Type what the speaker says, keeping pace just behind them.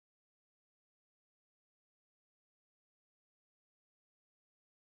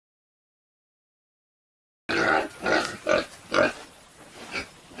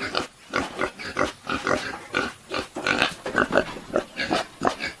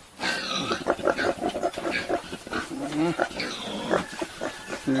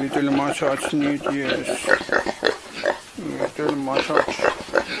Little massage need, yes. Little massage.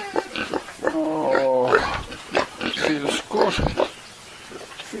 Oh, feels good.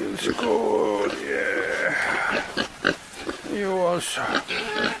 Feels good, yeah. You also.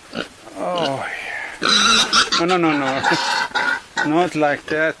 Oh, yeah. No, no, no, no. Not like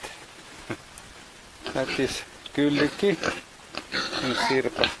that. That is Kyllikki and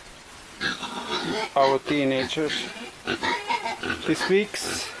Sirpa, our teenagers. This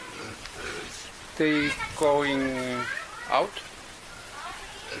week's they going out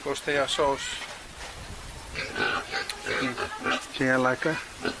because they are so. They are like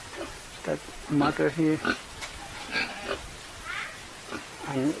that mother here.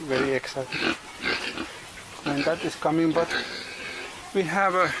 I'm very excited. And that is coming, but we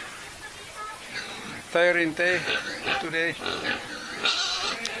have a tiring day today.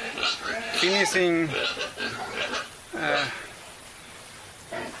 Finishing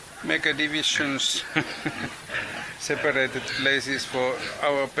mega divisions, separated places for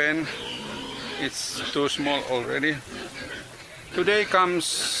our pen. It's too small already. Today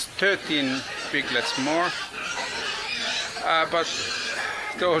comes 13 piglets more, but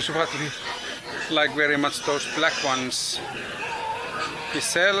those what we like very much, those black ones, we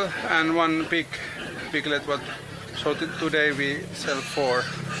sell, and one big piglet. But so today we sell four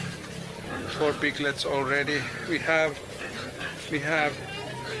piglets already. We have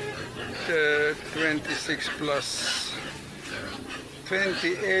the 26 plus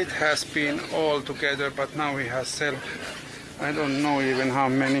 28 has been all together, but now we have sell. I don't know even how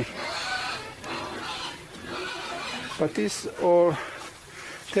many. But this all.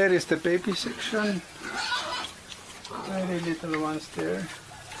 There is the baby section, very little ones there,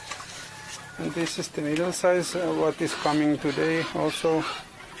 and this is the middle size, what is coming today also,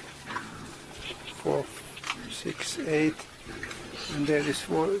 4, 6, 8, and there is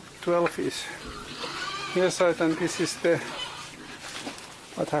 12 is here side, and this is the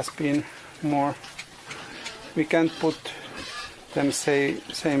what has been more. We can't put them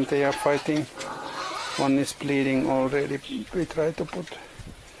same they are fighting. One is bleeding already. We try to put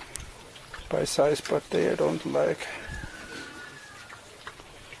by size, but they don't like.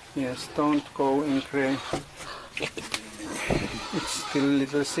 Yes, don't go in grey. It's still a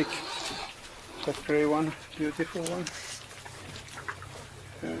little sick. That grey one, beautiful one.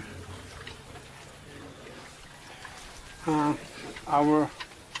 Our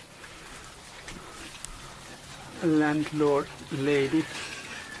landlord lady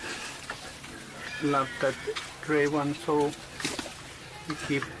loved that grey one, so we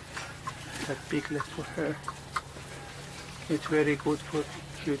keep that piglet for her. It's very good for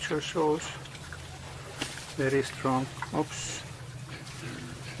future shows. Very strong. Oops.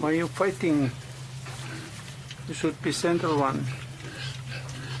 Why are you fighting? You should be central one.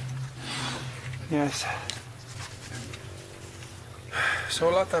 Yes. So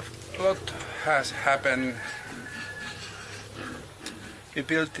a lot has happened. We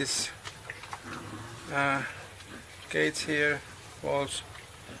built this gates here, walls,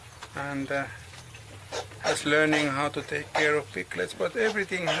 and just learning how to take care of piglets, but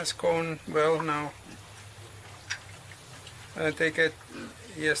everything has gone well now. They get,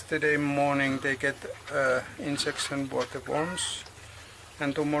 yesterday morning they get injection for the worms,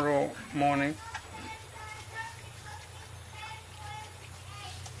 and tomorrow morning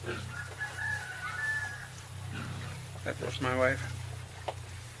that was my wife.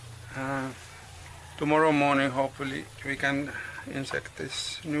 Tomorrow morning hopefully we can insect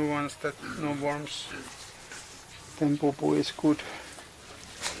these new ones, that no worms. Then poo is good.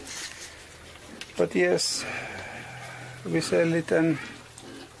 But yes, we sell it and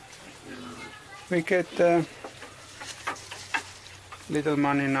we get little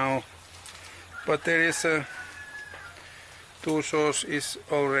money now. But there is two saws is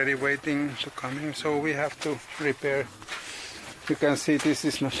already waiting to come in, so we have to repair. You can see this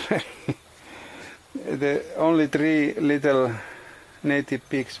is not very the only 3 little native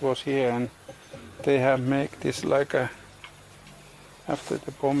pigs was here, and they have made this like a after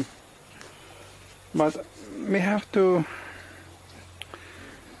the bomb. But we have to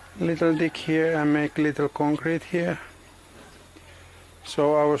little dig here and make little concrete here,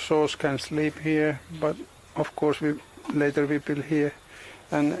 so our saws can sleep here. But of course later we build here,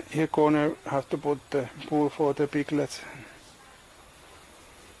 and here corner have to put the pool for the piglets.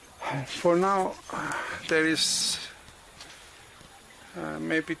 For now there is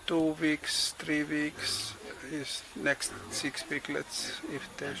maybe 2 weeks, 3 weeks is next 6 piglets if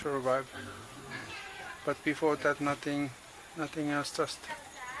they survive. But before that nothing else,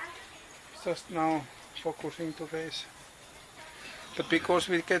 just now focusing to raise But because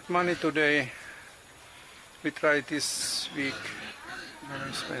we get money today, we try this week,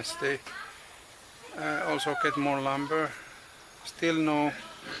 it's Wednesday, also get more lumber. Still no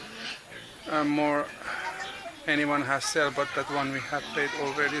more anyone has sell, but that one we have paid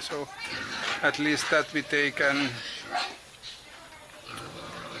already, so at least that we take and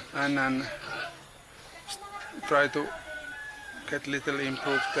try to get little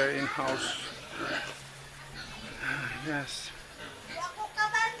improved there in-house. Yes.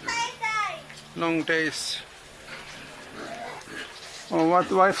 Long days. Oh,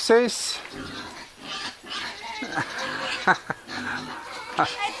 what wife says? I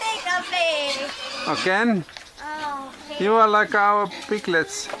take a play. Again? Oh, okay. You are like our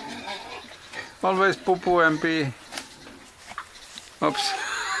piglets. Always poo-poo and pee. Oops.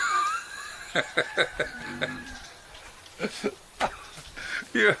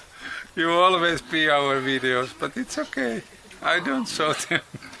 You always pee our videos, but it's okay. I don't show them.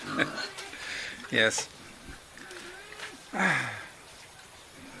 Yes.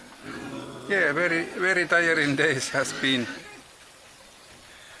 Yeah, very tiring days has been.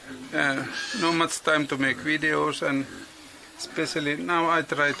 No much time to make videos, and especially now I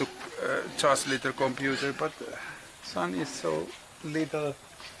try to charge little computer, but sun is so little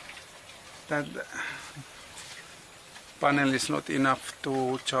that panel is not enough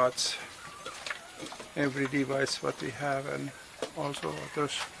to charge every device what we have, and also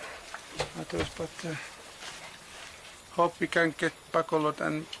others. But hope we can get back a lot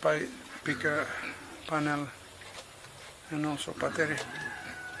and buy bigger panel and also battery.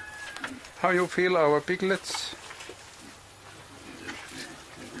 How you feel our piglets?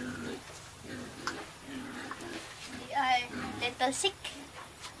 You are little sick.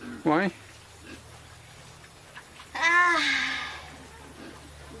 Why?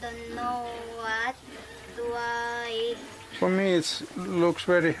 Don't know what do I. For me it looks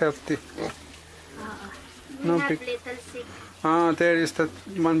very healthy. No big. little sick. There is that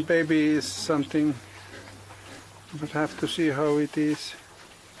one baby is something, but have to see how it is.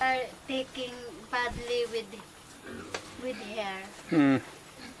 Are taking badly with hair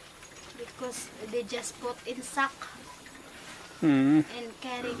because they just put in sack and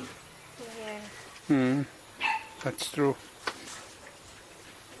carry the hair. That's true.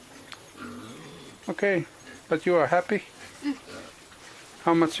 Okay, but you are happy?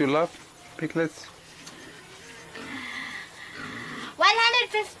 How much you love piglets?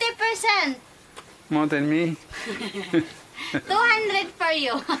 150%. More than me? 200 for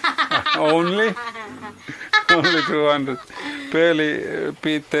you. Only? Only 200. Barely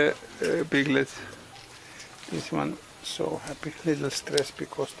beat the piglets. This one so happy. Little stressed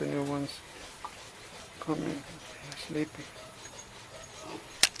because the new ones coming. Sleepy.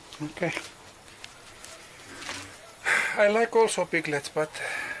 Okay. I like also piglets, but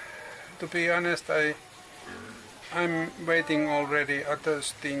to be honest, I'm waiting already other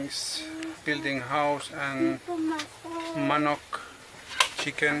things, building house and manok,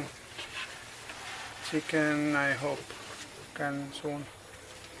 chicken. I hope can soon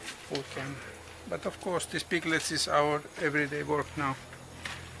we can. But of course this piglets is our everyday work now.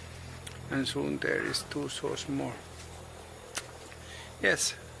 And soon there is 2 source more.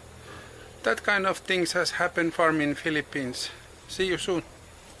 Yes, that kind of things has happened farm in Philippines. See you soon.